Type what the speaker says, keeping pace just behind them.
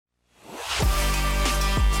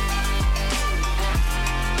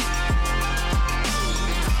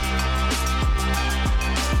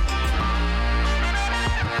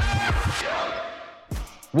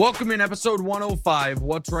Welcome in episode 105,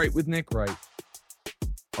 What's Right with Nick Wright,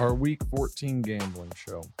 our week 14 gambling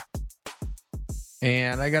show.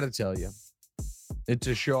 And I got to tell you, it's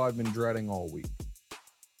a show I've been dreading all week.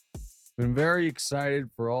 Been very excited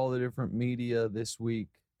for all the different media this week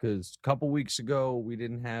because a couple weeks ago, we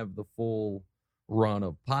didn't have the full run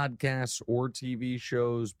of podcasts or TV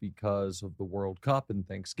shows because of the World Cup and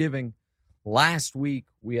Thanksgiving. Last week,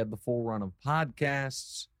 we had the full run of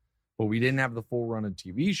podcasts, but we didn't have the full run of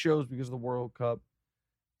TV shows because of the World Cup.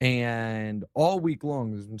 And all week long,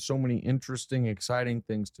 there's been so many interesting, exciting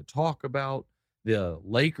things to talk about. The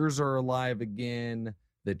Lakers are alive again.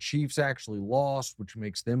 The Chiefs actually lost, which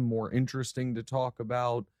makes them more interesting to talk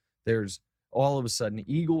about. There's all of a sudden,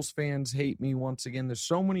 Eagles fans hate me once again. There's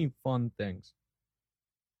so many fun things.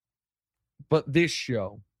 But this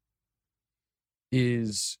show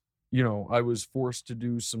is, I was forced to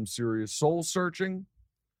do some serious soul searching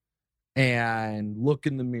and look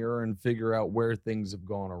in the mirror and figure out where things have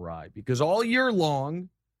gone awry. Because all year long,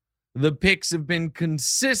 the picks have been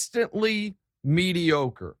consistently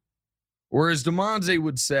mediocre. Or as DeMonze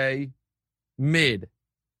would say, mid.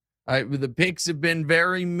 The picks have been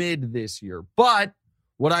very mid this year. But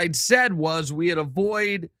what I'd said was we had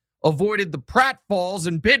avoided the pratfalls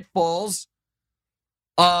and pitfalls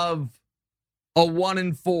of a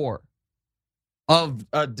 1-4, of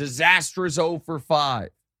a disastrous 0-5.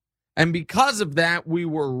 And because of that, we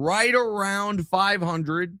were right around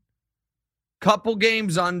 500, couple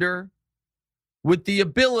games under, with the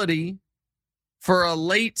ability for a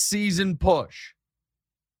late season push.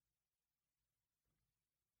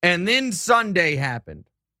 And then Sunday happened.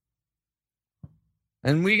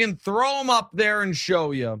 And we can throw them up there and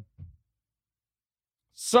show you.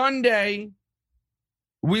 Sunday,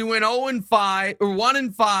 we went 0-5 or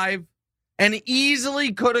 1-5 and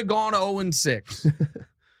easily could have gone 0-6.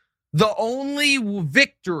 The only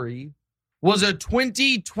victory was a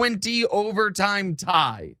 20-20 overtime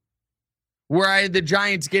tie where I had the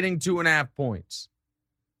Giants getting 2.5 points.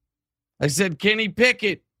 I said Kenny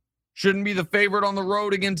Pickett shouldn't be the favorite on the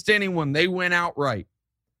road against anyone. They went outright.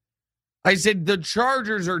 I said the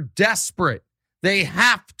Chargers are desperate. They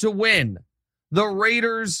have to win. The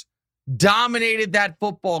Raiders dominated that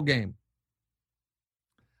football game.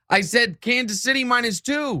 I said Kansas City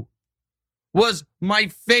 -2 was my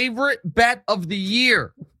favorite bet of the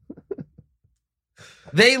year.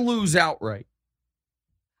 They lose outright.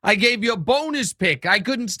 I gave you a bonus pick I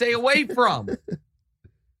couldn't stay away from.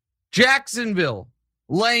 Jacksonville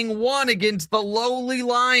laying 1 against the lowly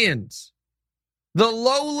Lions. The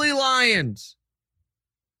lowly Lions.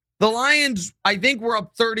 The Lions, I think, were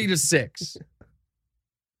up 30-6.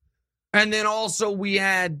 And then also we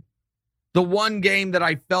had the one game that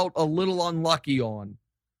I felt a little unlucky on.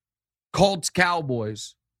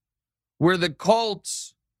 Colts-Cowboys, where the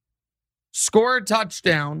Colts score a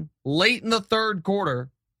touchdown late in the third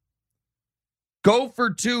quarter, go for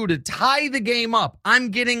 2 to tie the game up. I'm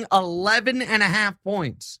getting 11.5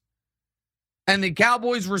 points. And the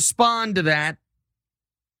Cowboys respond to that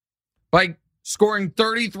by scoring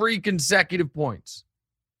 33 consecutive points.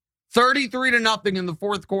 33-0 in the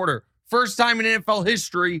fourth quarter. First time in NFL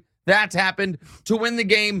history that's happened to win the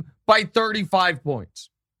game by 35 points.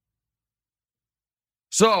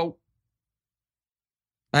 So,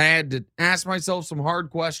 I had to ask myself some hard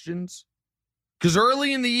questions. Because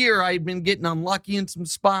early in the year, I had been getting unlucky in some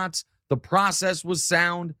spots. The process was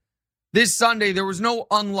sound. This Sunday, there was no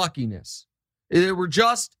unluckiness. There were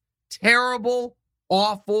just terrible,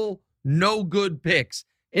 awful, no good picks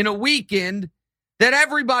in a weekend that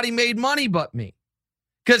everybody made money but me.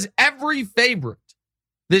 Because every favorite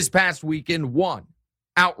this past weekend won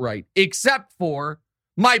outright, except for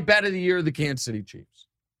my bet of the year, the Kansas City Chiefs.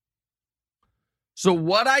 So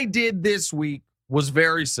what I did this week was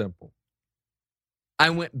very simple.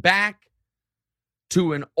 I went back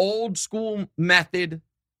to an old school method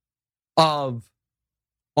of,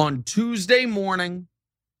 on Tuesday morning,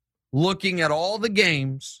 looking at all the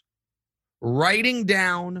games, writing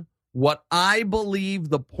down what I believe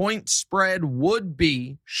the point spread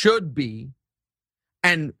should be,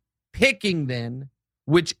 and picking then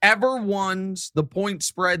whichever ones the point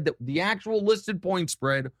spread, that the actual listed point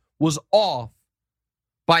spread was off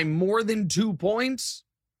by more than 2 points,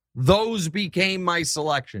 those became my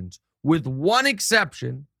selections. With one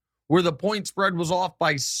exception, where the point spread was off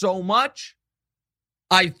by so much,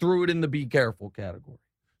 I threw it in the be careful category.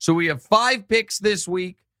 So we have 5 picks this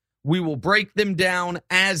week. We will break them down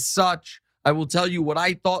as such. I will tell you what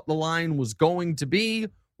I thought the line was going to be,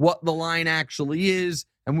 what the line actually is,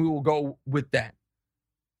 and we will go with that.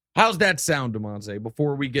 How's that sound, DeMonze,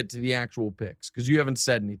 before we get to the actual picks? Because you haven't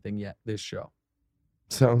said anything yet this show.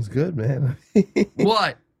 Sounds good, man.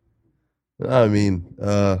 What? I mean,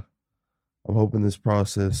 I'm hoping this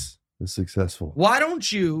process is successful. Why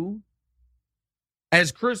don't you,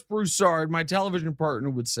 as Chris Broussard, my television partner,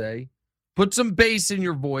 would say, put some bass in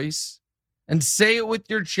your voice and say it with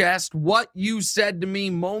your chest what you said to me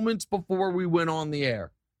moments before we went on the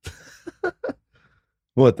air.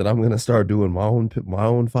 What, that I'm going to start doing my own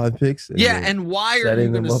 5 picks? And why are you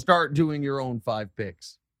going to start doing your own 5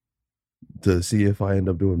 picks? To see if I end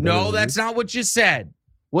up doing better. No, that's not what you said.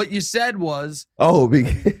 What you said was... Oh, go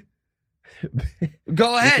ahead.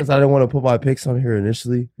 Because I didn't want to put my picks on here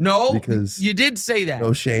initially. No, because you did say that.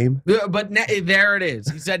 No shame. But there it is.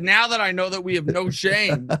 He said, now that I know that we have no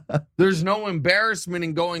shame, there's no embarrassment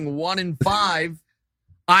in going 1-5,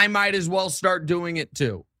 I might as well start doing it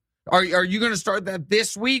too. Are you going to start that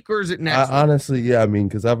this week or is it next week? Honestly, yeah, I mean,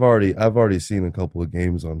 because I've already seen a couple of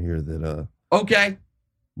games on here that okay.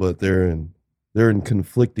 But they're in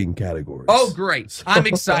conflicting categories. Oh, great. So. I'm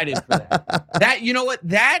excited for that. You know what?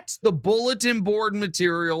 That's the bulletin board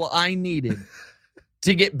material I needed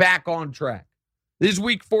to get back on track. This is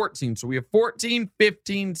week 14. So we have 14,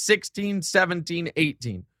 15, 16, 17,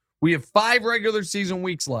 18. We have 5 regular season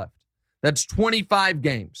weeks left. That's 25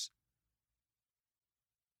 games.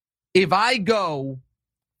 If I go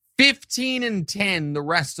 15-10 the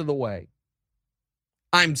rest of the way,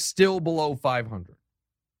 I'm still below 500.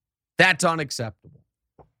 That's unacceptable.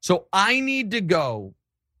 So I need to go.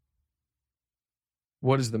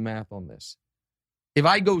 What is the math on this? If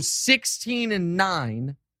I go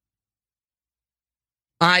 16-9,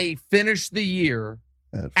 I finish the year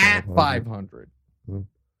at 500.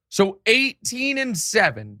 So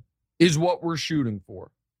 18-7 is what we're shooting for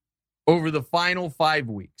over the final 5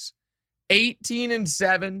 weeks.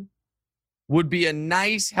 18-7 would be a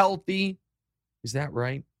nice, healthy. Is that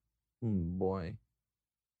right? Boy.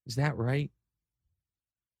 Is that right?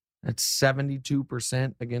 That's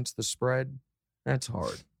 72% against the spread. That's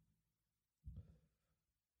hard.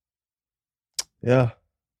 Yeah.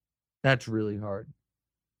 That's really hard.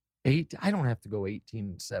 I don't have to go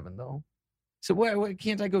 18-7 though. So why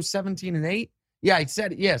can't I go 17-8? Yeah, I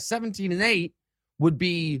said, 17-8 would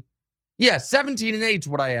be, 17-8 is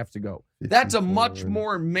what I have to go. That's a much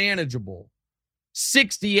more manageable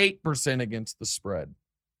 68% against the spread.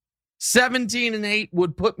 17-8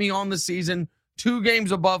 would put me on the season 2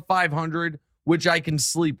 games above 500, which I can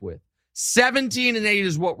sleep with. 17-8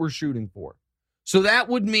 is what we're shooting for. So that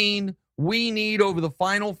would mean we need over the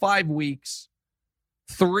final 5 weeks,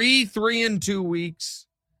 3 3-2 weeks,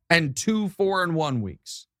 and 2 4-1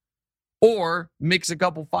 weeks. Or mix a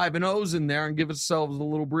couple 5-0s in there and give ourselves a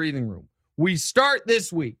little breathing room. We start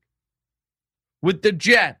this week with the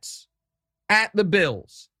Jets at the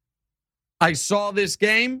Bills. I saw this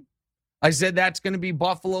game. I said that's going to be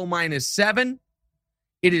Buffalo -7.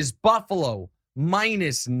 It is Buffalo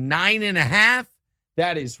 -9.5.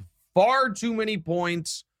 That is far too many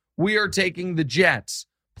points. We are taking the Jets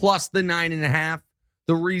plus the 9.5.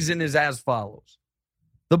 The reason is as follows.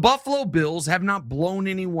 The Buffalo Bills have not blown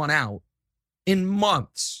anyone out in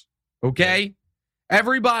months, okay?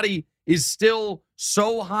 Everybody is still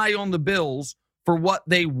so high on the Bills for what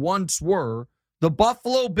they once were. The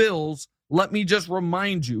Buffalo Bills, let me just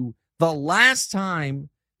remind you, the last time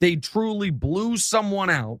they truly blew someone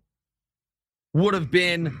out would have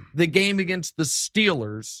been the game against the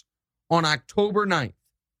Steelers on October 9th.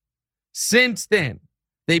 Since then,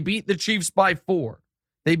 they beat the Chiefs by 4.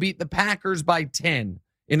 They beat the Packers by 10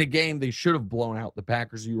 in a game they should have blown out the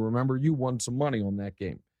Packers. You remember, you won some money on that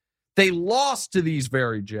game. They lost to these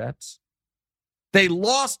very Jets. They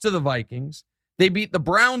lost to the Vikings. They beat the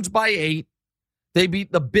Browns by 8. They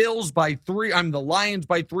beat the Bills by 3. The Lions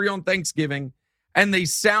by 3 on Thanksgiving. And they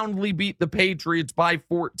soundly beat the Patriots by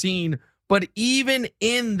 14. But even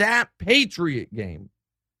in that Patriot game,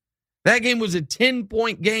 that game was a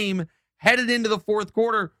 10-point game headed into the fourth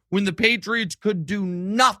quarter when the Patriots could do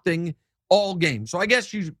nothing all game. So I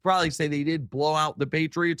guess you should probably say they did blow out the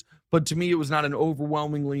Patriots, but to me it was not an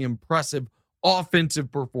overwhelmingly impressive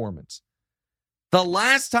offensive performance. The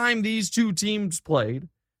last time these two teams played,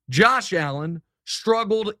 Josh Allen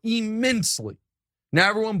struggled immensely. Now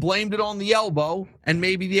everyone blamed it on the elbow, and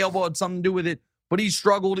maybe the elbow had something to do with it, but he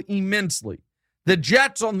struggled immensely. The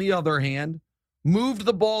Jets, on the other hand, moved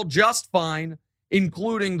the ball just fine,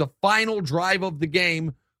 including the final drive of the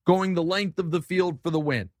game, going the length of the field for the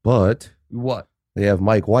win. But what? They have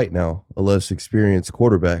Mike White now, a less experienced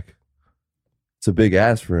quarterback. It's a big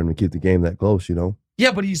ask for him to keep the game that close, you know?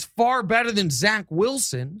 Yeah, but he's far better than Zach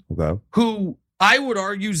Wilson, okay, who I would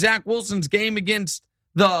argue Zach Wilson's game against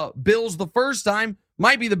the Bills the first time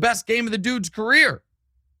might be the best game of the dude's career.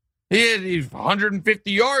 He had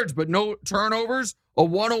 150 yards, but no turnovers, a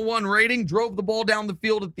 101 rating, drove the ball down the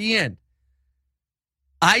field at the end.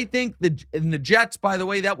 I think in the Jets, by the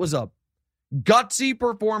way, that was a gutsy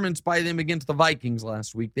performance by them against the Vikings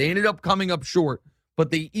last week. They ended up coming up short, but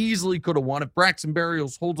they easily could have won. If Braxton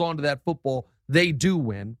Berrios holds on to that football, they do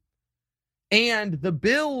win. And the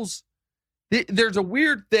Bills, there's a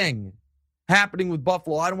weird thing happening with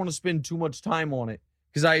Buffalo. I don't want to spend too much time on it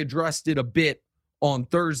because I addressed it a bit on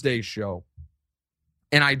Thursday's show,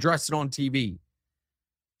 and I addressed it on TV.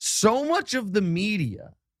 So much of the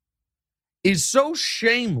media is so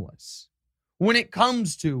shameless when it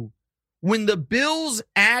comes to when the Bills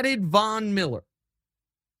added Von Miller.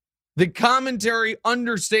 The commentary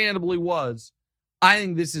understandably was, I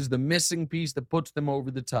think this is the missing piece that puts them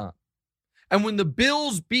over the top. And when the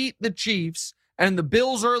Bills beat the Chiefs and the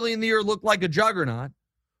Bills early in the year looked like a juggernaut,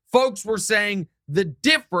 folks were saying the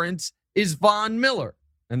difference is Von Miller.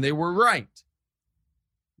 And they were right.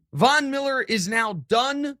 Von Miller is now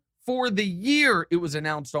done for the year, it was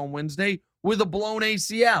announced on Wednesday, with a blown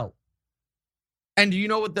ACL. And do you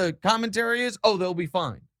know what the commentary is? Oh, they'll be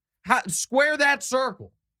fine. Square that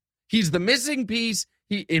circle. He's the missing piece.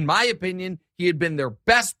 In my opinion, he had been their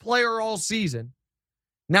best player all season.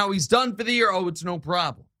 Now he's done for the year. Oh, it's no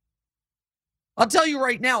problem. I'll tell you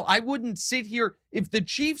right now, I wouldn't sit here. If the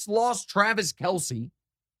Chiefs lost Travis Kelce,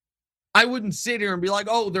 I wouldn't sit here and be like,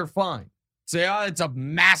 oh, they're fine. Say, oh, it's a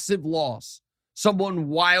massive loss. Someone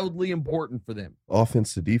wildly important for them.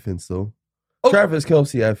 Offense to defense, though. Okay. Travis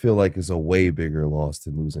Kelce, I feel like, is a way bigger loss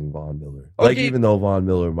than losing Von Miller. Like, even though Von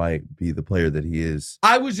Miller might be the player that he is.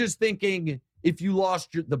 I was just thinking, if you lost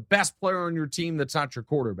the best player on your team, that's not your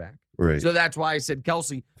quarterback. Right. So that's why I said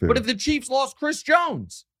Kelce. Fair. But if the Chiefs lost Chris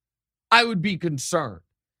Jones, I would be concerned.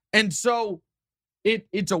 And so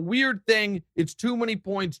it's a weird thing. It's too many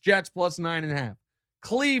points. Jets plus 9.5.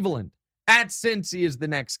 Cleveland at Cincy is the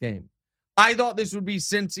next game. I thought this would be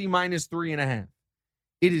Cincy minus 3.5.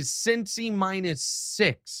 It is Cincy minus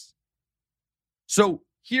 6. So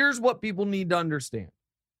here's what people need to understand.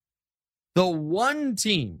 The one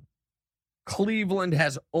team Cleveland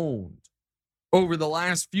has owned over the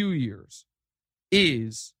last few years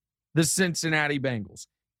is the Cincinnati Bengals.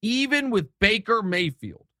 Even with Baker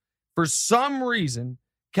Mayfield, for some reason,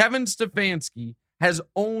 Kevin Stefanski has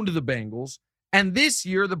owned the Bengals. And this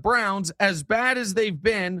year, the Browns, as bad as they've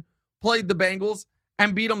been, played the Bengals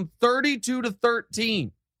and beat them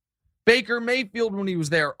 32-13. Baker Mayfield, when he was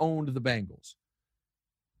there, owned the Bengals.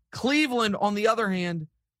 Cleveland, on the other hand,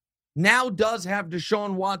 now does have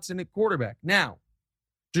Deshaun Watson at quarterback. Now,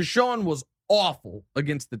 Deshaun was awful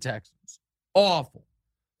against the Texans. Awful.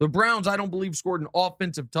 The Browns, I don't believe, scored an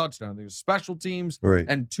offensive touchdown. There's special teams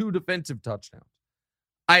and 2 defensive touchdowns.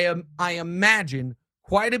 I imagine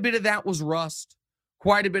quite a bit of that was rust.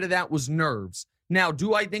 Quite a bit of that was nerves. Now,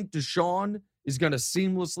 do I think Deshaun is going to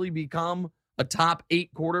seamlessly become a top 8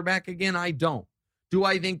 quarterback again? I don't. Do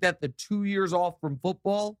I think that the 2 years off from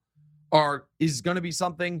football is going to be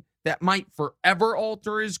something that might forever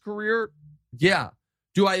alter his career? Yeah.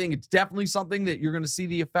 Do I think it's definitely something that you're going to see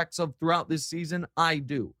the effects of throughout this season? I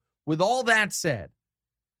do. With all that said,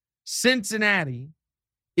 Cincinnati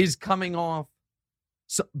is coming off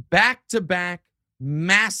back-to-back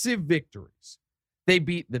massive victories. They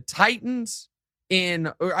beat the Titans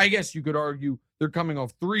or I guess you could argue they're coming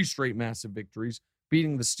off 3 straight massive victories,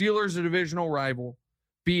 beating the Steelers, a divisional rival,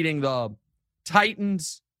 beating the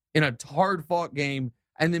Titans in a hard-fought game,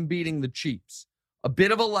 and then beating the Chiefs. A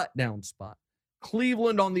bit of a letdown spot.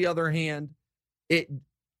 Cleveland, on the other hand, it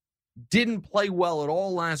didn't play well at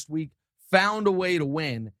all last week, found a way to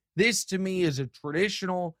win. This, to me, is a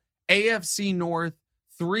traditional AFC North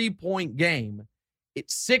 3-point game.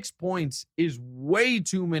 6 points is way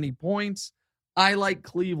too many points. I like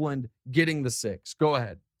Cleveland getting the 6. Go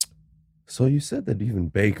ahead. So you said that even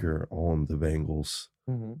Baker owned the Bengals.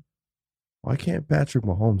 Mm-hmm. Why can't Patrick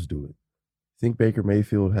Mahomes do it? Think Baker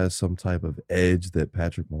Mayfield has some type of edge that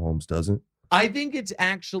Patrick Mahomes doesn't? I think it's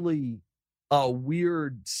actually a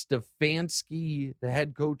weird Stefanski, the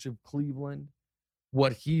head coach of Cleveland,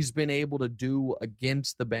 what he's been able to do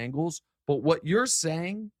against the Bengals. But what you're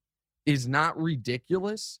saying is not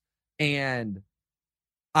ridiculous. And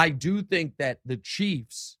I do think that the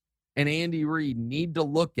Chiefs and Andy Reid need to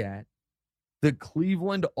look at the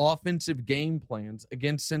Cleveland offensive game plans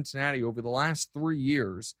against Cincinnati over the last 3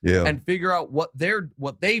 years and figure out what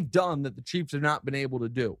they've done that the Chiefs have not been able to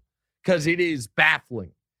do. Because it is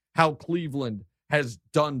baffling how Cleveland has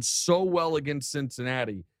done so well against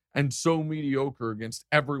Cincinnati and so mediocre against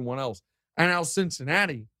everyone else. And how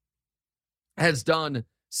Cincinnati has done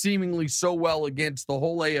seemingly so well against the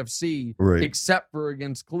whole AFC, Right. except for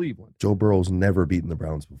against Cleveland. Joe Burrow's never beaten the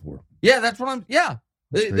Browns before. Yeah, that's what I'm. Yeah,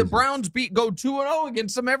 the crazy. Browns go 2-0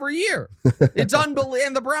 against them every year. It's unbelievable,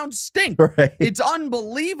 and the Browns stink. Right. It's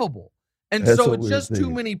unbelievable, and That's so what it's we were just too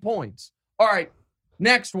thinking. many points. All right,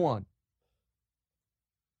 next one.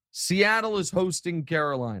 Seattle is hosting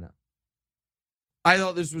Carolina. I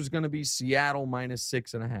thought this was going to be Seattle minus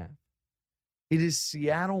 6.5. It is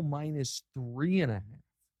Seattle minus 3.5.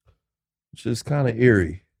 Which is kind of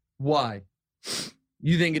eerie. Why?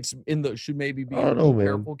 You think it's should maybe be I in don't the know, be man.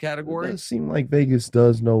 careful It category? does seem like Vegas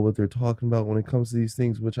does know what they're talking about when it comes to these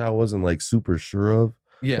things, which I wasn't like super sure of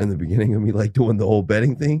Yeah. in the beginning of me like doing the whole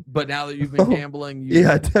betting thing. But now that you've been gambling,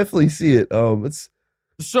 Yeah, I definitely see it. It's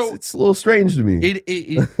a little strange to me.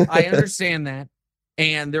 I understand that.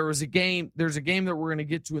 And there's a game that we're going to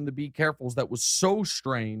get to in the Be Carefuls that was so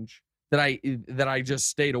strange that I just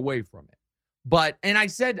stayed away from it. But, and I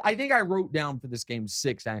think I wrote down for this game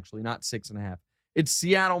 6, actually, not 6.5. It's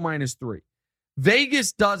Seattle minus 3.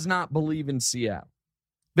 Vegas does not believe in Seattle.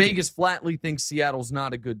 Vegas flatly thinks Seattle's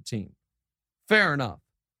not a good team. Fair enough.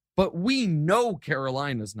 But we know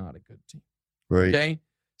Carolina's not a good team. Right. Okay?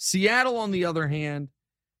 Seattle, on the other hand,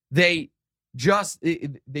 they just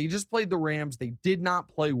played the Rams. They did not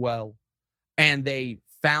play well, and they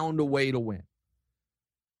found a way to win.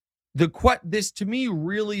 This, to me,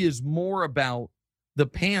 really is more about the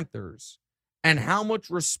Panthers and how much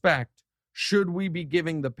respect should we be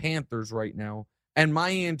giving the Panthers right now? And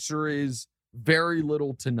my answer is very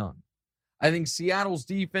little to none. I think Seattle's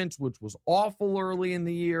defense, which was awful early in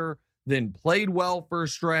the year, then played well for a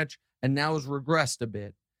stretch, and now has regressed a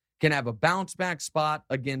bit, can have a bounce-back spot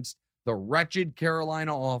against the wretched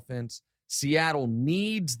Carolina offense. Seattle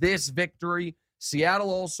needs this victory. Seattle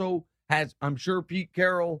also has, I'm sure Pete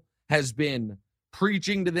Carroll has been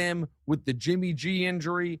preaching to them with the Jimmy G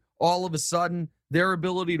injury. All of a sudden, their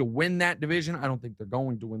ability to win that division, I don't think they're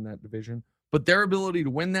going to win that division, but their ability to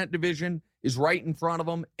win that division is right in front of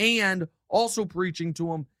them, and also preaching to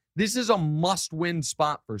them, this is a must-win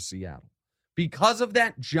spot for Seattle. Because of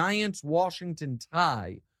that Giants-Washington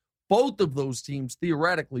tie, both of those teams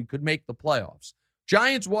theoretically could make the playoffs.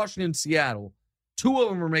 Giants, Washington, Seattle, 2 of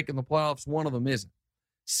them are making the playoffs, 1 of them isn't.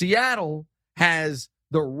 Seattle has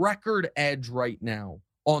the record edge right now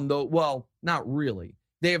on not really.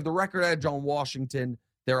 They have the record edge on Washington.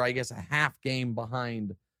 They're, I guess, a half game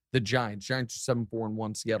behind the Giants. Giants are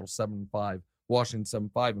 7-4-1, Seattle 7-5, Washington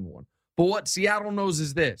 7-5-1. But what Seattle knows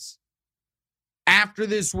is this. After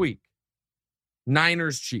this week,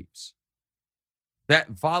 Niners, Chiefs.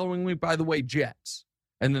 That following week, by the way, Jets.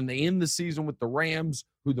 And then they end the season with the Rams,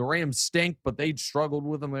 who the Rams stink, but they struggled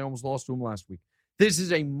with them. They almost lost to them last week. This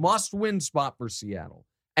is a must-win spot for Seattle.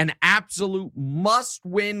 An absolute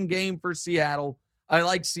must-win game for Seattle. I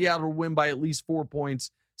like Seattle to win by at least 4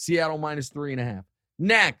 points. Seattle minus 3.5.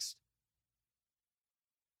 Next.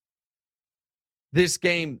 This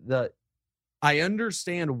game, I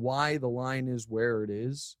understand why the line is where it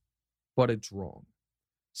is, but it's wrong.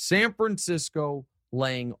 San Francisco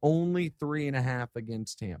laying only 3.5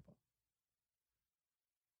 against Tampa.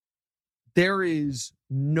 There is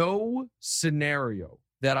no scenario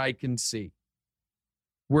that I can see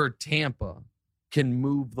where Tampa can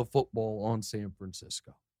move the football on San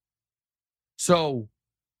Francisco. So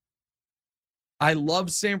I love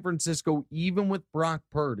San Francisco even with Brock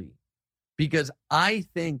Purdy because I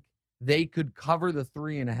think they could cover the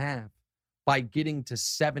 3.5 by getting to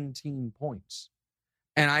 17 points.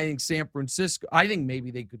 And I think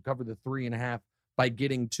maybe they could cover the 3.5 by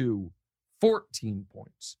getting to 14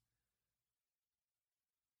 points.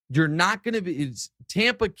 You're not going to be,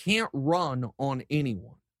 Tampa can't run on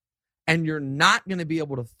anyone. And you're not going to be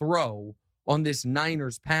able to throw on this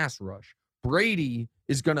Niners pass rush. Brady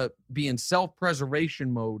is going to be in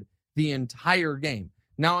self-preservation mode the entire game.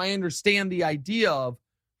 Now, I understand the idea of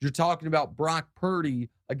you're talking about Brock Purdy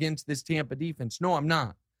against this Tampa defense. No, I'm not.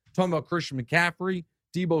 I'm talking about Christian McCaffrey,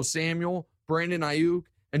 Deebo Samuel, Brandon Ayuk,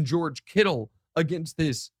 and George Kittle against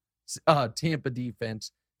this Tampa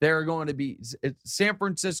defense. They're going to be, San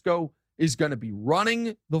Francisco is going to be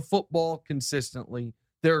running the football consistently.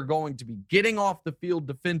 They're going to be getting off the field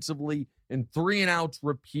defensively and 3-and-outs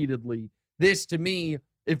repeatedly. This, to me,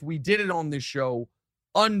 if we did it on this show,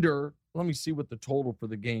 let me see what the total for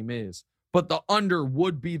the game is. But the under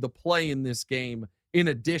would be the play in this game in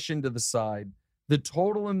addition to the side. The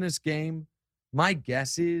total in this game, my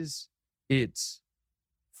guess is it's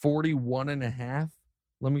 41.5.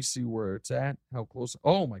 Let me see where it's at. How close?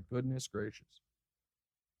 Oh, my goodness gracious.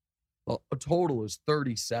 A total is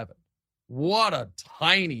 37. What a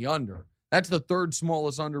tiny under. That's the third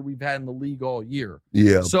smallest under we've had in the league all year.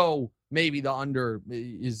 Yeah. So maybe the under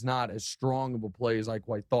is not as strong of a play as I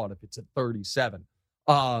quite thought if it's at 37.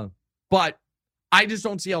 But I just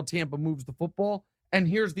don't see how Tampa moves the football. And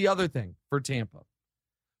here's the other thing for Tampa.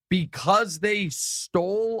 Because they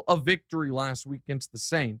stole a victory last week against the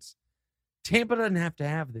Saints, Tampa doesn't have to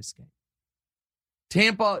have this game.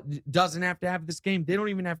 Tampa doesn't have to have this game. They don't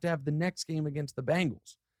even have to have the next game against the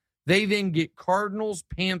Bengals. They then get Cardinals,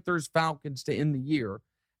 Panthers, Falcons to end the year,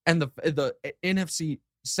 and the NFC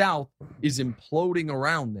South is imploding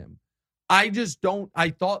around them. I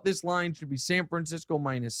thought this line should be San Francisco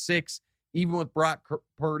 -6. Even with Brock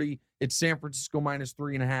Purdy, it's San Francisco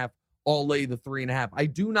 -3.5. I'll lay the 3.5. I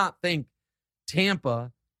do not think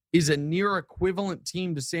Tampa is a near equivalent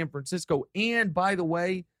team to San Francisco. And by the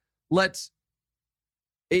way,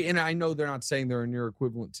 and I know they're not saying they're a near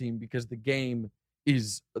equivalent team because the game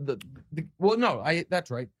is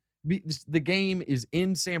that's right. The game is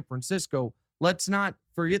in San Francisco. Let's not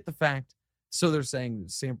forget the fact. So they're saying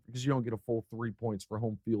because you don't get a full 3 points for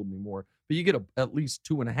home field anymore, but you get at least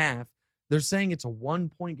 2.5. They're saying it's a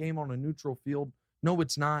 1-point game on a neutral field. No,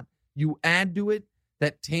 it's not. You add to it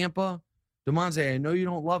that Tampa, DeMonte, I know you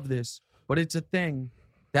don't love this, but it's a thing.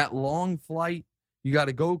 That long flight, you got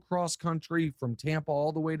to go cross country from Tampa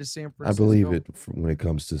all the way to San Francisco. I believe it when it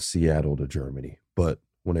comes to Seattle to Germany, but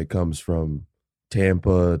when it comes from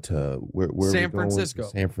Tampa to where San Francisco.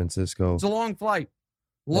 San Francisco. It's a long flight.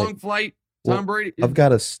 Flight. Tom Brady. I've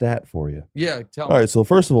got a stat for you. Yeah, tell me. All right, so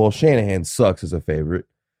first of all, Shanahan sucks as a favorite.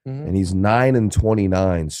 Mm-hmm. And he's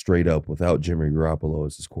 9-29 straight up without Jimmy Garoppolo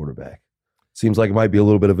as his quarterback. Seems like it might be a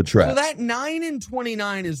little bit of a trap. So that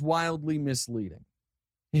 9-29 is wildly misleading.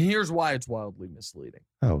 And here's why it's wildly misleading.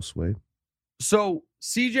 How, Sway? So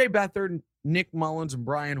CJ Beathard, Nick Mullins, and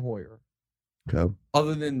Brian Hoyer, okay,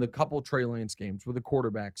 other than the couple Trey Lance games, were the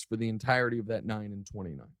quarterbacks for the entirety of that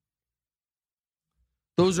 9-29.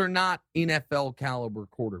 Those are not NFL caliber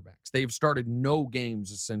quarterbacks. They've started no games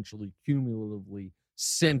essentially cumulatively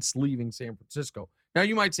since leaving San Francisco. Now,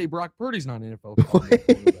 you might say Brock Purdy's not an NFL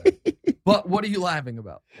quarterback, but what are you laughing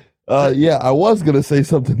about? Yeah, I was going to say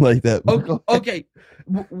something like that. Okay.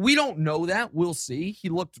 We don't know that. We'll see. He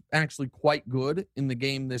looked actually quite good in the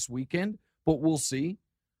game this weekend, but we'll see.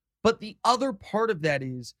 But the other part of that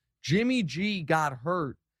is Jimmy G got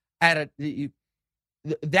hurt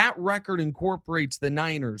that record incorporates the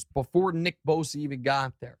Niners before Nick Bosa even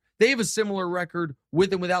got there. They have a similar record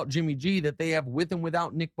with and without Jimmy G that they have with and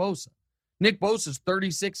without Nick Bosa. Nick Bosa's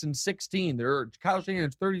 36-16. Kyle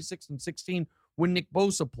Shanahan's 36-16 when Nick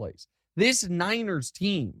Bosa plays. This Niners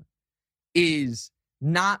team is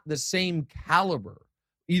not the same caliber,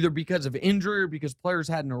 either because of injury or because players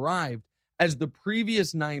hadn't arrived, as the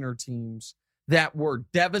previous Niner teams that were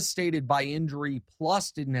devastated by injury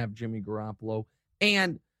plus didn't have Jimmy Garoppolo.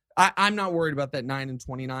 And I'm not worried about that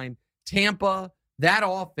 9-29. Tampa, that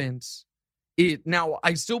offense, now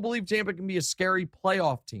I still believe Tampa can be a scary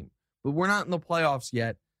playoff team, but we're not in the playoffs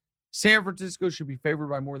yet. San Francisco should be favored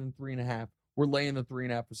by more than 3.5. We're laying the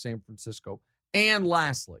 3.5 with San Francisco. And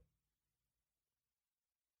lastly,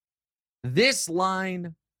 this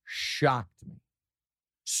line shocked me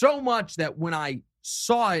so much that when I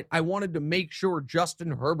saw it, I wanted to make sure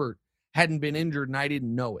Justin Herbert hadn't been injured and I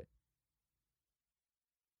didn't know it.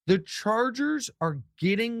 The Chargers are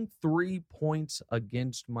getting 3 points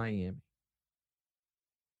against Miami.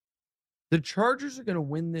 The Chargers are going to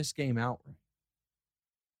win this game outright.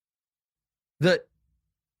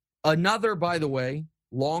 Another, by the way,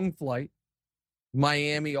 long flight,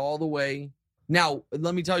 Miami all the way. Now,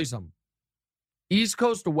 let me tell you something. East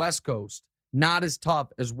Coast to West Coast, not as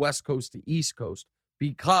tough as West Coast to East Coast,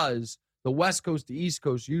 because the West Coast to East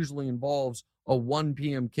Coast usually involves a 1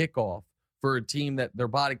 p.m. kickoff for a team that their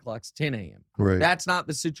body clock's 10 a.m. Right. That's not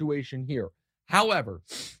the situation here. However,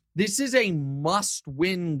 this is a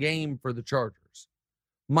must-win game for the Chargers.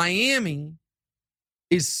 Miami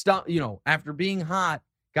is, after being hot,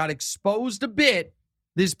 got exposed a bit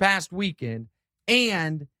this past weekend,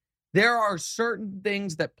 and there are certain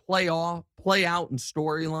things that play out in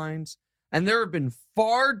storylines, and there have been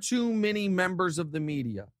far too many members of the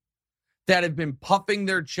media that have been puffing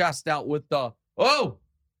their chest out with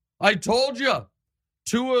I told you,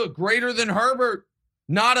 Tua greater than Herbert,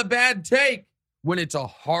 not a bad take, when it's a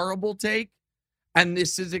horrible take. And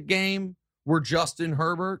this is a game where Justin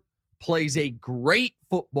Herbert plays a great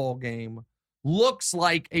football game, looks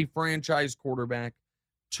like a franchise quarterback.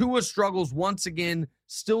 Tua struggles once again,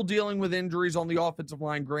 still dealing with injuries on the offensive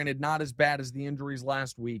line, granted not as bad as the injuries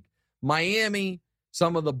last week. Miami,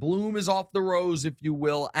 some of the bloom is off the rose, if you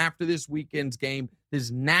will, after this weekend's game. This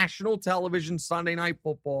national television Sunday Night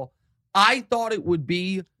Football. I thought it would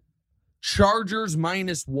be Chargers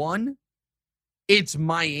 -1. It's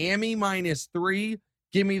Miami -3.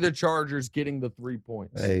 Give me the Chargers getting the 3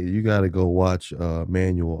 points. Hey, you got to go watch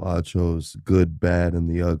Manuel Acho's Good, Bad, and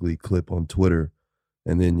the Ugly clip on Twitter,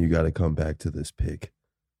 and then you got to come back to this pick.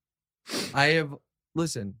 I have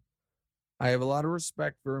a lot of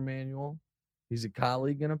respect for Emmanuel. He's a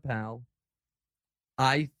colleague and a pal.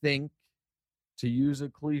 I think, to use a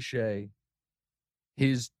cliche,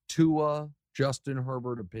 his Tua Justin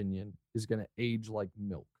Herbert opinion is going to age like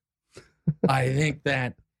milk. I think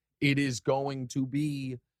that it is going to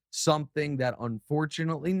be something that,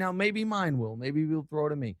 unfortunately, now maybe mine will. Maybe he'll throw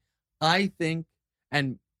to me. I think,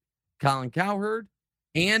 and Colin Cowherd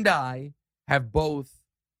and I have both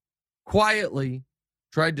quietly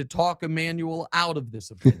tried to talk Emmanuel out of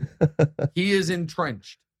this opinion. He is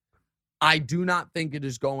entrenched. I do not think it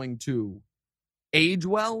is going to age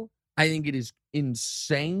well. I think it is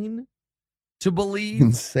insane to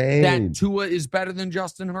believe that Tua is better than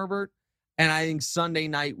Justin Herbert. And I think Sunday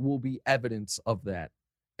night will be evidence of that.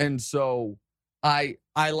 And so I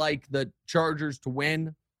like the Chargers to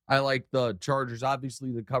win. I like the Chargers,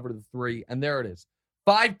 obviously, to cover the 3. And there it is.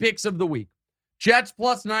 5 picks of the week. Jets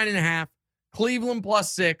 +9.5. Cleveland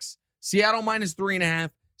 +6. Seattle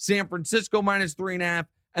 -3.5. San Francisco -3.5.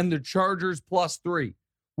 And the Chargers +3.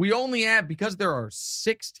 We only have, because there are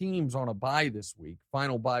 6 teams on a bye this week,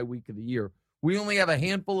 final bye week of the year, we only have a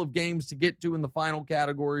handful of games to get to in the final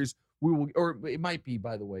categories. We will, or it might be,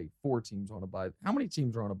 by the way, 4 teams on a bye. How many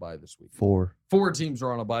teams are on a bye this week? 4. 4 teams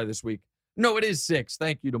are on a bye this week. No, it is 6.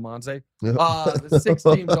 Thank you, DeMonte. 6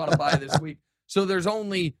 teams on a bye this week. So there's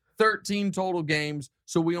only 13 total games.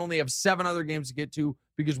 So we only have 7 other games to get to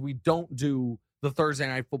because we don't do the Thursday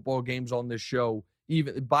night football games on this show.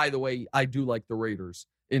 Even, by the way, I do like the Raiders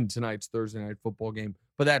in tonight's Thursday night football game,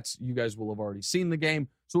 but that's, you guys will have already seen the game.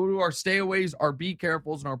 So we'll do our stayaways, our be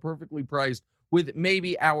carefuls, and our perfectly priced, with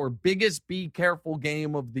maybe our biggest be careful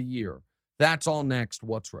game of the year. That's all next.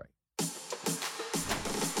 What's right?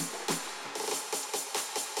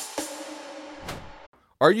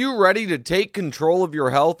 Are you ready to take control of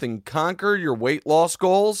your health and conquer your weight loss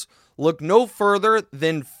goals? Look no further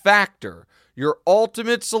than Factor, your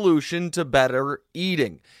ultimate solution to better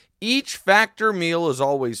eating. Each Factor meal is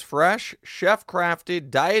always fresh,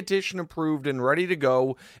 chef-crafted, dietitian-approved, and ready to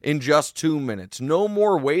go in just 2 minutes. No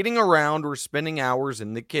more waiting around or spending hours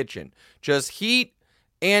in the kitchen. Just heat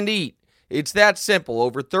and eat. It's that simple.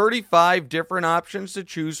 Over 35 different options to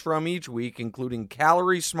choose from each week, including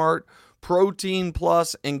Calorie Smart, Protein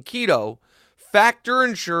Plus, and Keto. Factor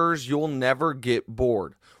ensures you'll never get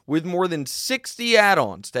bored, with more than 60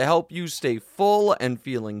 add-ons to help you stay full and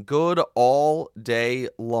feeling good all day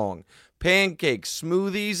long. Pancakes,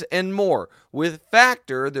 smoothies, and more. With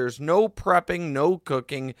Factor, there's no prepping, no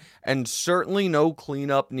cooking, and certainly no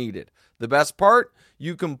cleanup needed. The best part?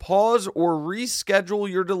 You can pause or reschedule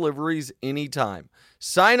your deliveries anytime.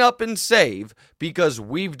 Sign up and save because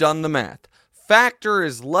we've done the math. Factor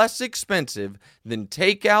is less expensive than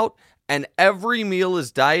takeout, and every meal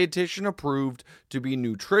is dietitian approved to be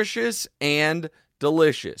nutritious and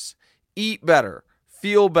delicious. Eat better,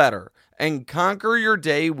 feel better, and conquer your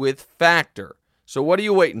day with Factor. So what are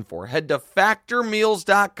you waiting for? Head to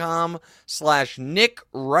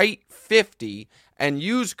factormeals.com/NickWright50 and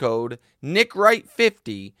use code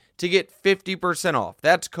NickWright50 to get 50% off.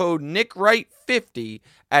 That's code NickWright50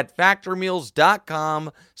 at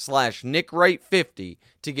factormeals.com/NickWright50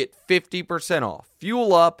 to get 50% off.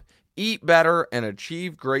 Fuel up, eat better, and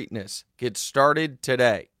achieve greatness. Get started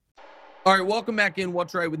today. All right, welcome back in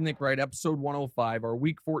What's Right with Nick Wright, episode 105, our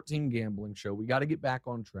Week 14 gambling show. We got to get back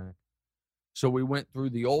on track. So we went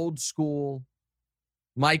through the old school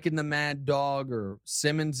Mike and the Mad Dog or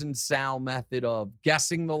Simmons and Sal method of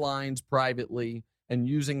guessing the lines privately and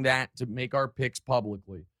using that to make our picks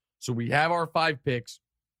publicly. So we have our 5 picks.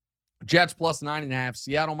 Jets +9.5,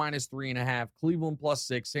 Seattle -3.5, Cleveland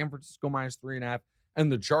 +6, San Francisco -3.5,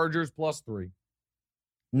 and the Chargers +3.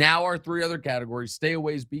 Now our 3 other categories,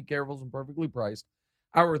 stayaways, be carefuls, and perfectly priced.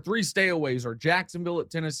 Our 3 stayaways are Jacksonville at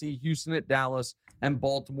Tennessee, Houston at Dallas, and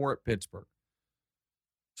Baltimore at Pittsburgh.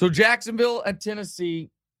 So Jacksonville at Tennessee,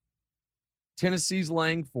 Tennessee's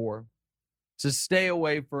laying 4. To stay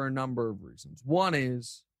away for a number of reasons. One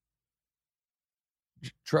is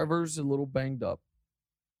Trevor's a little banged up.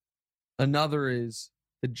 Another is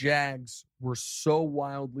the Jags were so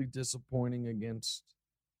wildly disappointing against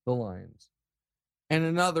the Lions. And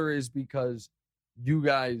another is because you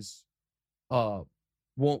guys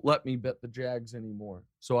won't let me bet the Jags anymore.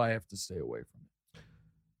 So I have to stay away from it.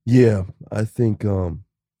 Yeah, I think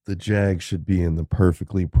The Jags should be in the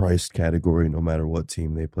perfectly priced category no matter what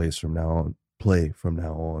team they play from now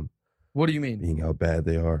on, What do you mean? being how bad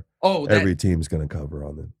they are. Oh, Every team's going to cover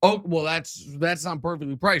on them. Oh, well, that's not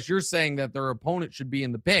perfectly priced. You're saying that their opponent should be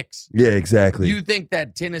in the picks. Yeah, exactly. You think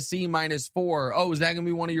that Tennessee -4, oh, is that going to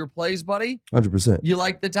be one of your plays, buddy? 100%. You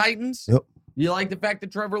like the Titans? Yep. You like the fact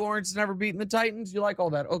that Trevor Lawrence has never beaten the Titans? You like all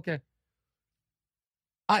that? Okay.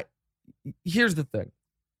 Here's the thing.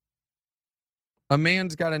 A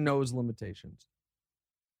man's got to know his limitations.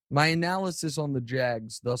 My analysis on the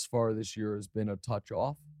Jags thus far this year has been a touch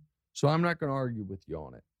off, so I'm not going to argue with you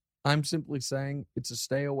on it. I'm simply saying it's a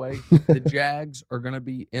stay away. The Jags are going to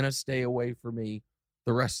be in a stay away for me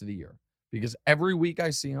the rest of the year because every week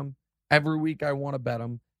I see them, every week I want to bet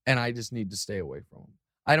them, and I just need to stay away from them.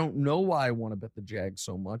 I don't know why I want to bet the Jags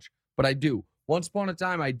so much, but I do. Once upon a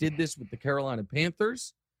time, I did this with the Carolina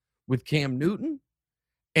Panthers, with Cam Newton,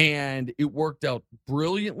 and it worked out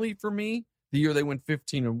brilliantly for me. The year they went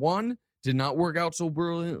 15-1, did not work out so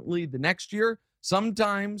brilliantly the next year.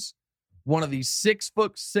 Sometimes one of these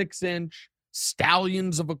 6'6"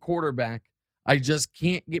 stallions of a quarterback, I just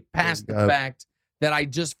can't get past the fact that I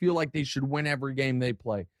just feel like they should win every game they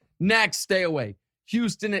play. Next, stay away.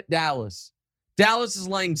 Houston at Dallas. Dallas is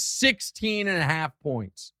laying 16.5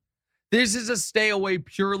 points. This is a stay away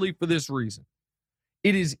purely for this reason.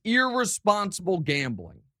 It is irresponsible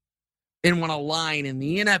gambling. And when a line in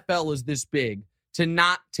the NFL is this big, to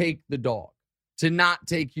not take the dog, to not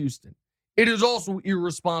take Houston. It is also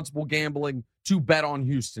irresponsible gambling to bet on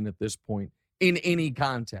Houston at this point in any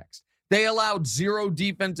context. They allowed 0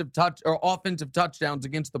 defensive touch or offensive touchdowns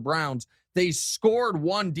against the Browns. They scored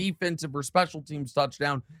 1 defensive or special teams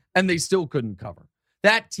touchdown, and they still couldn't cover.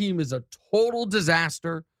 That team is a total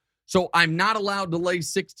disaster. So I'm not allowed to lay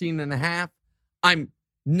 16.5. I'm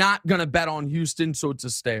not going to bet on Houston, so it's a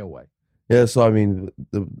stay away. Yeah, so I mean,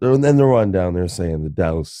 then they're running down there saying that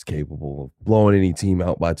Dallas is capable of blowing any team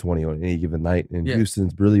out by 20 on any given night, and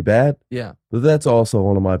Houston's really bad. Yeah. But that's also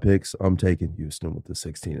one of my picks. I'm taking Houston with the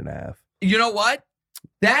 16.5. You know what?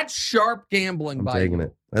 That's sharp gambling I'm by taking you.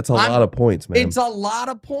 it. That's a lot of points, man. It's a lot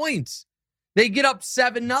of points. They get up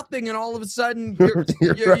 7-0, and all of a sudden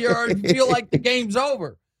you feel like the game's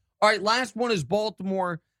over. All right, last one is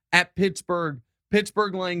Baltimore at Pittsburgh.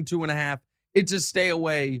 Pittsburgh laying 2.5. It's a stay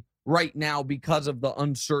away right now because of the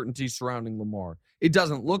uncertainty surrounding Lamar. It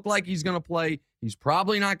doesn't look like he's going to play. He's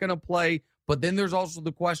probably not going to play. But then there's also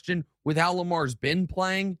the question with how Lamar's been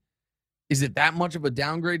playing. Is it that much of a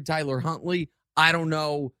downgrade, Tyler Huntley? I don't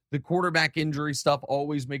know. The quarterback injury stuff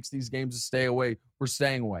always makes these games a stay away. We're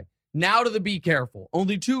staying away. Now to the be careful.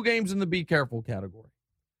 Only 2 games in the be careful category.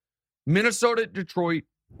 Minnesota at Detroit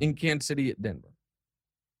and Kansas City at Denver.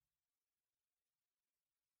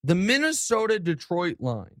 The Minnesota-Detroit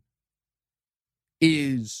line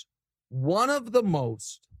is one of the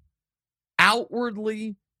most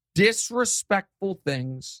outwardly disrespectful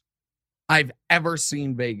things I've ever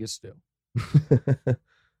seen Vegas do.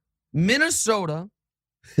 Minnesota,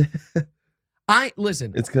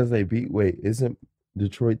 listen. It's because they isn't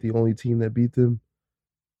Detroit the only team that beat them?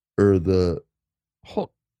 Or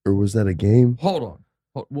was that a game? Hold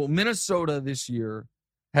on. Well, Minnesota this year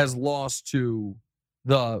has lost to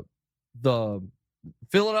the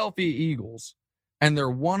Philadelphia Eagles, and their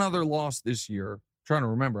one other loss this year, I'm trying to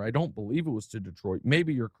remember, I don't believe it was to Detroit.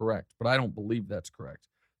 Maybe you're correct, but I don't believe that's correct.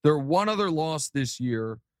 Their one other loss this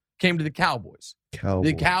year came to the Cowboys.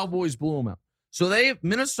 The Cowboys blew them out. So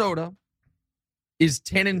Minnesota is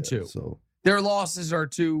 10-2. Yeah, so their losses are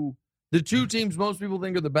to the 2 teams most people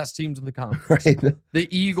think are the best teams in the conference. Right. The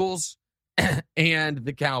Eagles and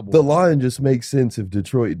the Cowboys. The line just makes sense if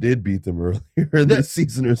Detroit did beat them earlier in this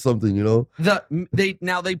season or something, you know?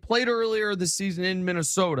 They played earlier this season in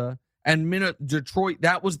Minnesota, and Detroit,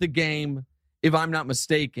 that was the game, if I'm not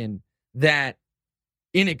mistaken, that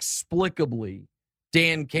inexplicably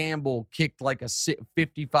Dan Campbell kicked like a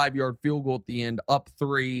 55-yard field goal at the end, up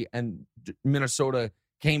 3, and Minnesota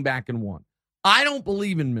came back and won. I don't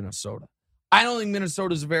believe in Minnesota. I don't think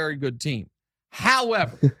Minnesota's a very good team.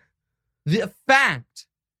 However, the fact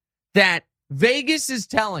that Vegas is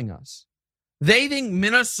telling us they think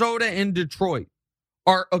Minnesota and Detroit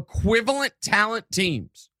are equivalent talent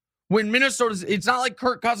teams, when Minnesota's, it's not like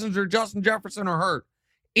Kirk Cousins or Justin Jefferson are hurt.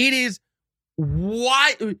 It is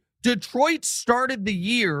why Detroit started the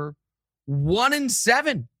year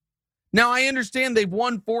 1-7. Now, I understand they've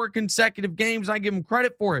won 4 consecutive games. I give them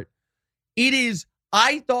credit for it.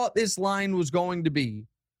 I thought this line was going to be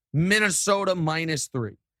Minnesota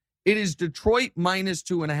 -3. It is Detroit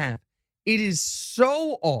 -2.5. It is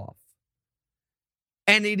so off,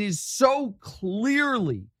 and it is so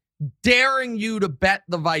clearly daring you to bet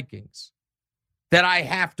the Vikings that I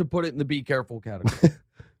have to put it in the be careful category.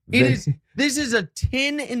 This is a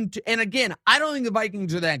 10-2, and again, I don't think the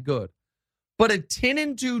Vikings are that good, but a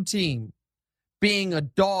 10-2 team being a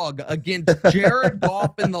dog against Jared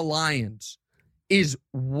Goff and the Lions is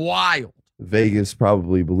wild. Vegas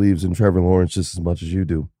probably believes in Trevor Lawrence just as much as you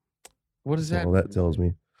do. What is that? Well, that tells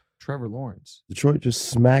me. Trevor Lawrence. Detroit just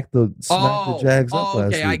smacked the Jags up last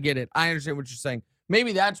week. Okay, I get it. I understand what you're saying.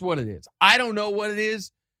 Maybe that's what it is. I don't know what it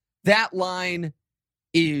is. That line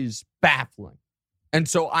is baffling. And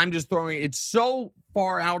so I'm just throwing it's so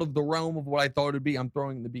far out of the realm of what I thought it would be. I'm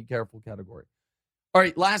throwing it in the be careful category. All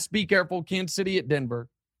right, last be careful, Kansas City at Denver.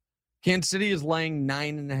 Kansas City is laying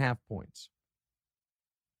 9.5 points.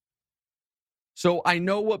 So I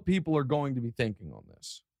know what people are going to be thinking on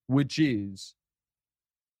this, which is,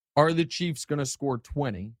 are the Chiefs going to score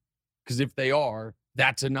 20? Because if they are,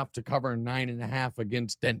 that's enough to cover 9.5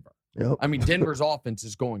 against Denver. Yep. I mean, Denver's offense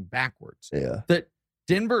is going backwards. Yeah. That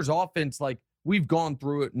Denver's offense, like, we've gone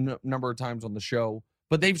through it a number of times on the show,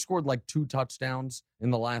 but they've scored like 2 touchdowns in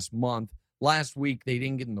the last month. Last week, they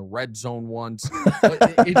didn't get in the red zone once.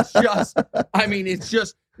 It's just, I mean, it's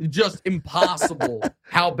just impossible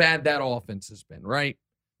how bad that offense has been, right?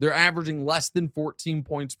 They're averaging less than 14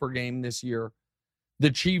 points per game this year. The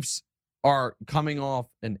Chiefs are coming off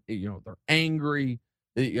and, they're angry.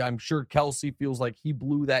 I'm sure Kelsey feels like he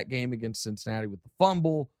blew that game against Cincinnati with the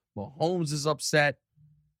fumble. Mahomes is upset.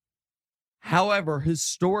 However,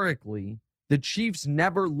 historically, the Chiefs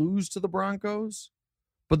never lose to the Broncos,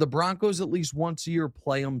 but the Broncos at least once a year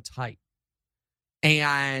play them tight.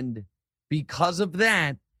 And because of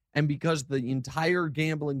that, and because the entire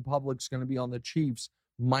gambling public's going to be on the Chiefs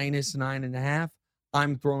minus 9.5,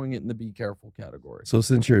 I'm throwing it in the be careful category. So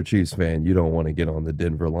since you're a Chiefs fan, you don't want to get on the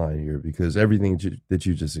Denver line here because everything that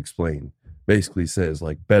you just explained basically says,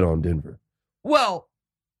 like, bet on Denver. Well,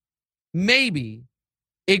 maybe,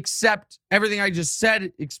 except everything I just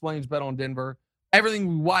said explains bet on Denver. Everything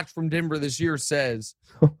we watched from Denver this year says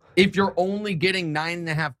if you're only getting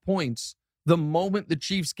 9.5 points, the moment the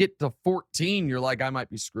Chiefs get to 14, you're like, I might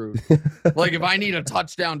be screwed. Like, if I need a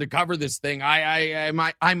touchdown to cover this thing, I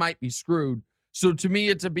might be screwed. So to me,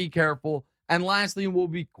 it's a be careful. And lastly, we'll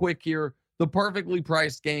be quick here, the perfectly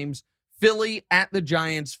priced games. Philly at the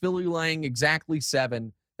Giants, Philly laying exactly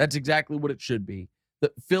 7. That's exactly what it should be.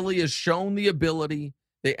 The Philly has shown the ability,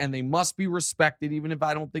 and they must be respected, even if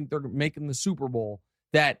I don't think they're making the Super Bowl,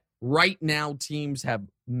 that right now teams have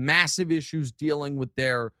massive issues dealing with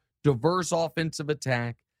their diverse offensive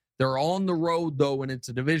attack. They're on the road, though, and it's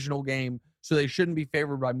a divisional game, so they shouldn't be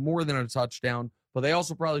favored by more than a touchdown, but they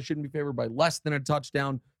also probably shouldn't be favored by less than a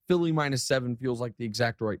touchdown. Philly minus 7 feels like the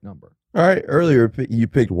exact right number. All right, earlier you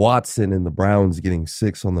picked Watson and the Browns getting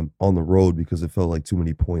 6 on the road because it felt like too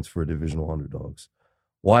many points for divisional underdogs.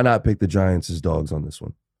 Why not pick the Giants as dogs on this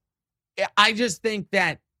one? I just think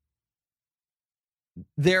that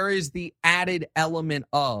there is the added element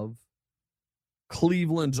of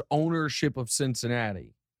Cleveland's ownership of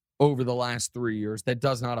Cincinnati over the last 3 years that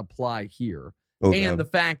does not apply here. Okay. And the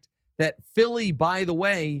fact that Philly, by the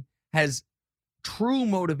way, has true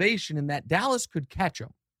motivation in that Dallas could catch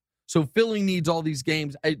them. So Philly needs all these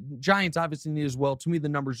games. Giants obviously need as well. To me, the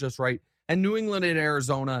number's just right. And New England at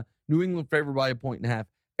Arizona, New England favored by 1.5.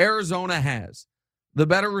 Arizona has the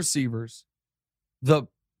better receivers, the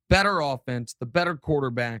better offense, the better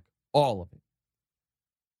quarterback, all of it.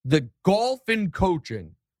 The golf and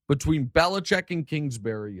coaching between Belichick and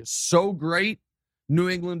Kingsbury is so great, New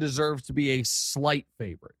England deserves to be a slight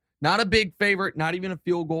favorite. Not a big favorite, not even a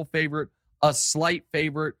field goal favorite, a slight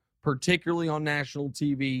favorite, particularly on national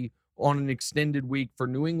TV on an extended week. For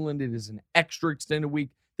New England, it is an extra extended week.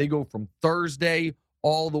 They go from Thursday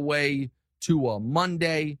all the way to a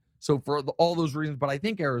Monday. So for all those reasons, but I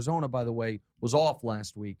think Arizona, by the way, was off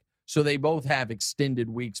last week. So they both have extended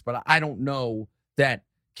weeks, but I don't know that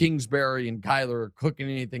Kingsbury and Kyler are cooking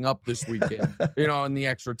anything up this weekend, in the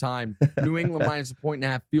extra time. New England minus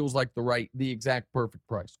 1.5 feels like the exact perfect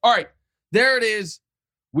price. All right, there it is.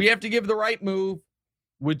 We have to give the right move,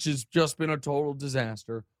 which has just been a total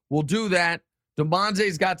disaster. We'll do that.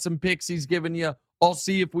 DeMonte's got some picks he's given you. I'll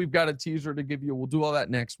see if we've got a teaser to give you. We'll do all that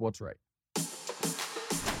next. What's right?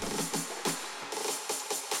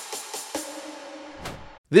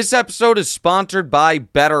 This episode is sponsored by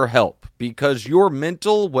BetterHelp because your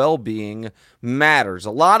mental well-being matters.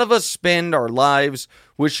 A lot of us spend our lives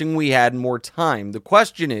wishing we had more time. The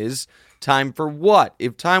question is, time for what?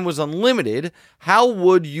 If time was unlimited, how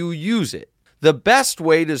would you use it? The best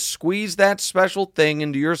way to squeeze that special thing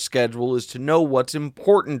into your schedule is to know what's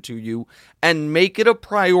important to you and make it a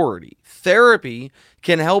priority. Therapy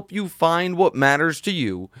can help you find what matters to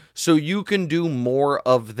you so you can do more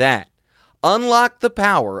of that. Unlock the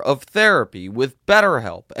power of therapy with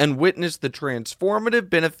BetterHelp and witness the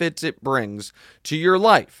transformative benefits it brings to your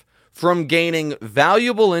life. From gaining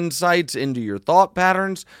valuable insights into your thought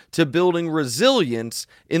patterns to building resilience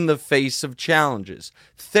in the face of challenges,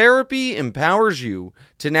 therapy empowers you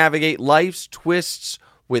to navigate life's twists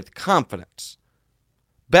with confidence.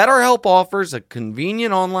 BetterHelp offers a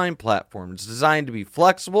convenient online platform designed to be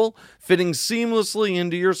flexible, fitting seamlessly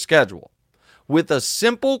into your schedule. With a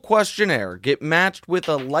simple questionnaire, get matched with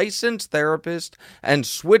a licensed therapist and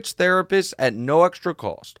switch therapists at no extra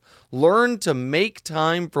cost. Learn to make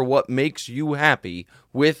time for what makes you happy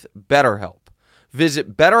with BetterHelp.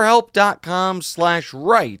 Visit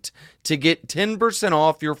BetterHelp.com/right to get 10%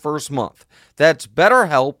 off your first month. That's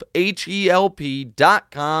BetterHelp,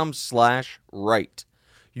 HELP.com/right.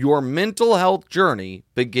 Your mental health journey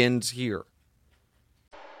begins here.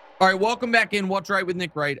 All right, welcome back in What's Right with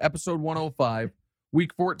Nick Wright, episode 105,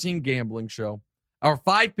 week 14 gambling show. Our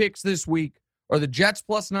 5 picks this week are the Jets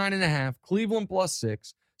plus 9.5, Cleveland plus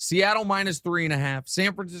 6, Seattle minus 3.5,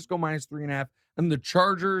 San Francisco minus 3.5, and the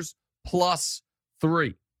Chargers plus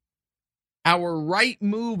 3. Our right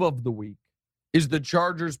move of the week is the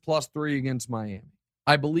Chargers plus 3 against Miami.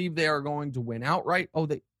 I believe they are going to win outright. Oh,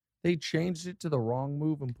 they changed it to the wrong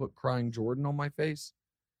move and put crying Jordan on my face.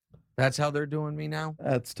 That's how they're doing me now?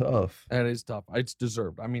 That's tough. That is tough. It's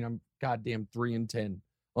deserved. I mean, I'm goddamn 3-10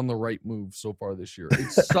 on the right move so far this year.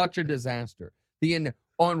 It's such a disaster.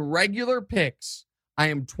 On regular picks, I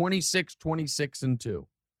am 26-2.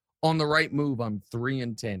 On the right move, I'm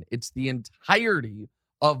 3-10. It's the entirety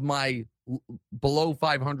of my below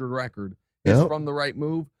 500 record is from the right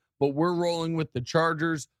move, but we're rolling with the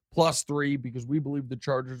Chargers plus 3 because we believe the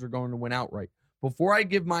Chargers are going to win outright. Before I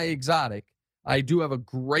give my exotic, I do have a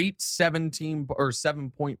great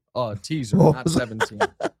 7-point teaser, not 17,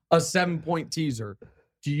 a 7-point teaser.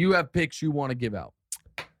 Do you have picks you want to give out?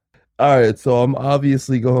 All right, so I'm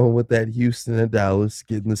obviously going with that Houston and Dallas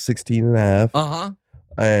getting the 16.5. Uh-huh.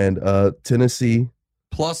 And Tennessee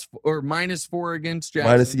plus or minus 4 against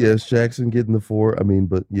Jackson. Jackson getting the 4. I mean,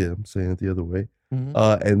 but yeah, I'm saying it the other way.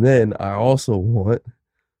 Mm-hmm. And then I also want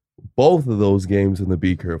both of those games in the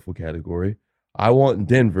be careful category. I want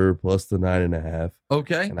Denver plus the 9.5.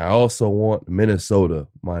 Okay. And I also want Minnesota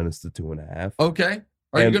minus the 2.5. Okay.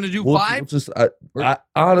 Are you going to do 5? I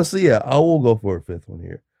honestly, yeah, I will go for a 5th one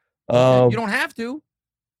here. You don't have to.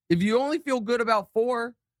 If you only feel good about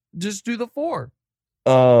 4, just do the 4.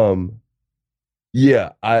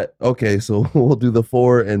 Yeah, okay, so we'll do the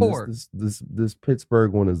 4 and 4. This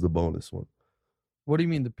Pittsburgh one is the bonus one. What do you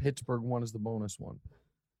mean the Pittsburgh one is the bonus one?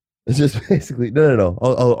 It's just basically no.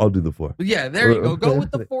 I'll do the 4. Yeah, there you go. Go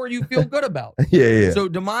with the 4 you feel good about. Yeah. So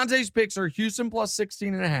DeMonte's picks are Houston plus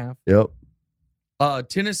 16.5. Yep.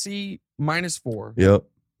 Tennessee minus 4. Yep.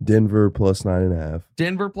 Denver plus 9.5.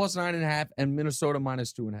 Denver plus 9.5 and Minnesota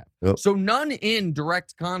minus 2.5. Yep. So none in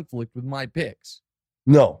direct conflict with my picks.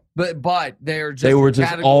 No. But they were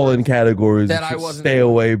just all in categories that I wasn't. Stay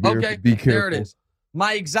away. Be careful. There it is.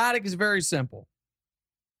 My exotic is very simple.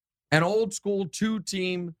 An old school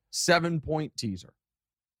 2-team 7-point teaser.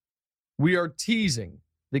 We are teasing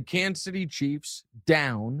the Kansas City Chiefs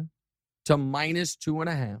down to minus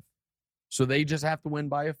 2.5. So they just have to win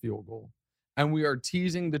by a field goal. And we are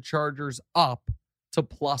teasing the Chargers up to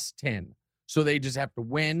plus 10. So they just have to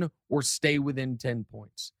win or stay within 10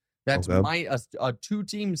 points. That's a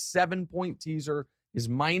 2-team 7-point teaser is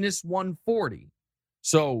minus 140.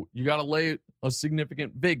 So you got to lay a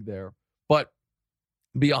significant vig there. But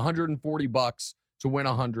be $140 to win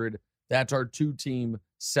 100. That's our 2-team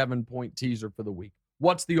 7-point teaser for the week.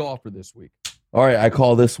 What's the offer this week? All right, I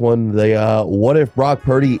call this one the what if Brock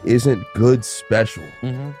Purdy isn't good special.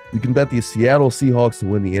 Mm-hmm. You can bet the Seattle Seahawks to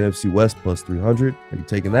win the NFC West plus 300. Are you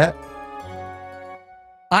taking that?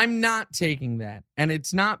 I'm not taking that. And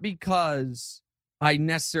it's not because I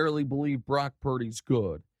necessarily believe Brock Purdy's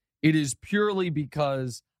good. It is purely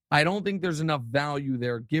because I don't think there's enough value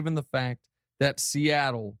there given the fact that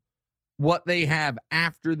Seattle, what they have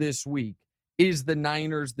after this week is the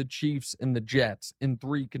Niners, the Chiefs, and the Jets in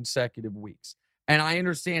 3 consecutive weeks. And I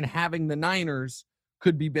understand having the Niners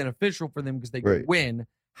could be beneficial for them because they could win.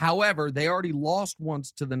 However, they already lost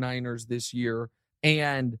once to the Niners this year,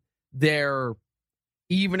 and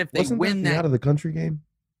even if they win that out of the country game.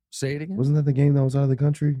 Say it again. Wasn't that the game that was out of the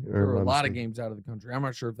country? There were a lot of games out of the country. I'm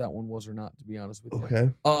not sure if that one was or not, to be honest with you. Okay.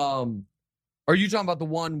 Are you talking about the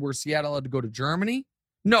one where Seattle had to go to Germany?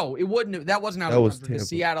 No, it wouldn't. That wasn't out That of the was country. Because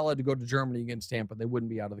Tampa. Seattle had to go to Germany against Tampa. They wouldn't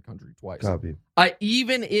be out of the country twice. Copy.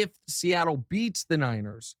 Even if Seattle beats the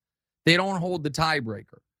Niners, they don't hold the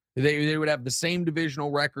tiebreaker. They would have the same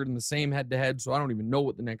divisional record and the same head-to-head, so I don't even know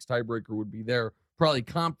what the next tiebreaker would be there. Probably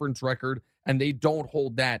conference record, and they don't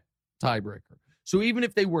hold that tiebreaker. So even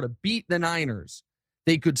if they were to beat the Niners,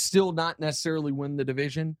 they could still not necessarily win the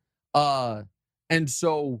division. And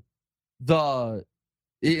so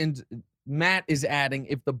Matt is adding,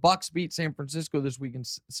 if the Bucks beat San Francisco this week and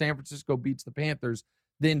San Francisco beats the Panthers,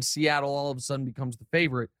 then Seattle all of a sudden becomes the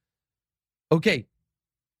favorite. Okay,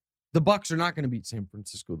 the Bucks are not going to beat San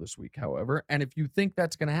Francisco this week, however, and if you think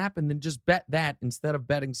that's going to happen, then just bet that instead of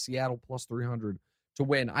betting Seattle plus 300 to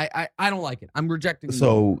win. I don't like it. I'm rejecting.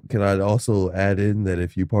 So can I also add in that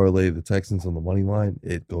if you parlay the Texans on the money line,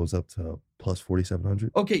 it goes up to plus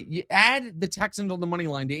 4,700? Okay, you add the Texans on the money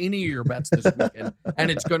line to any of your bets this weekend, and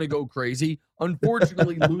it's going to go crazy.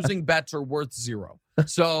 Unfortunately, losing bets are worth zero.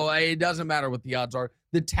 So it doesn't matter what the odds are.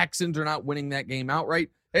 The Texans are not winning that game outright.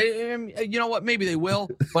 You know what? Maybe they will,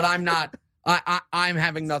 but I'm not. I'm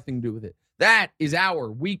having nothing to do with it. That is our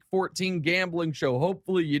Week 14 gambling show.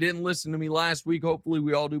 Hopefully you didn't listen to me last week. Hopefully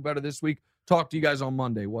we all do better this week. Talk to you guys on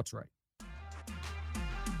Monday. What's right?